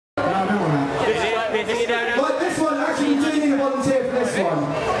Right, this one, actually, we do need a volunteer for this one.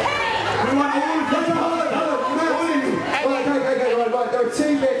 Right, there are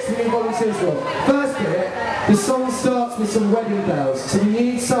two bits we need volunteers for. First bit, the song starts with some wedding bells, so we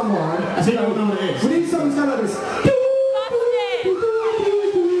need someone. I think I know what it is. We need someone to sound like this.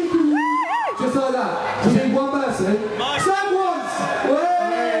 Just like that. We need one person. Stand once!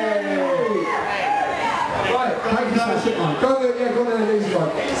 Right, thank you, Mike. Go on there, lose one.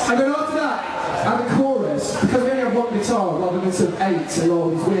 And then after that, at the chorus, because we only have one guitar rather than sort of 8 and all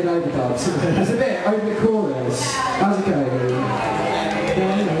these weird overdubs, there's a bit over the chorus. How's it going?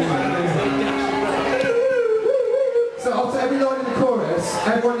 So after every line in the chorus,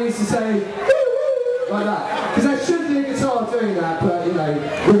 everyone needs to say like that. Because there should be a guitar doing that, but you know,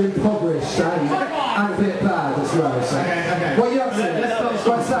 we're impoverished and a bit bad as well. So what you have to say,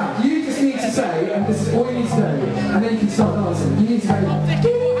 right, Sam, you just need to say, and this is all you need to do, and then you can start dancing. You need to go.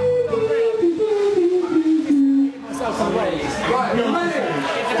 Right, you ready?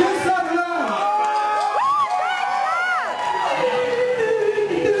 Good stuff,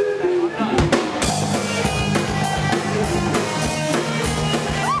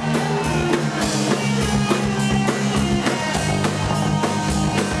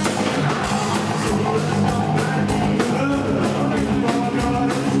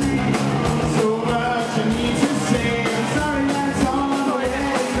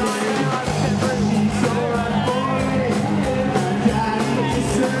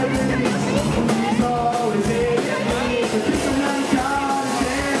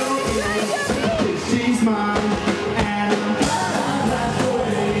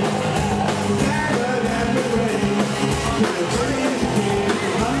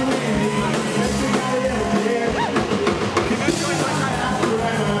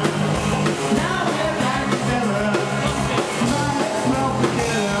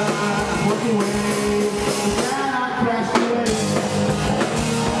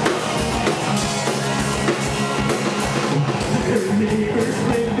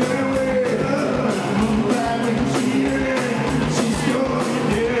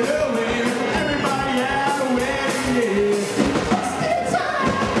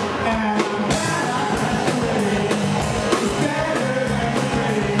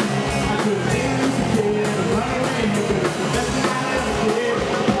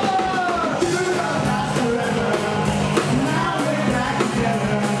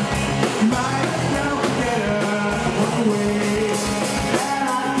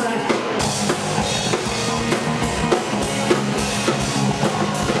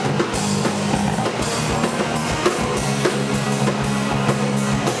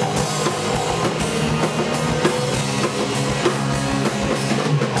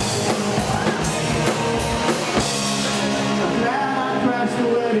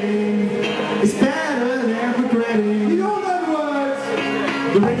 Wedding.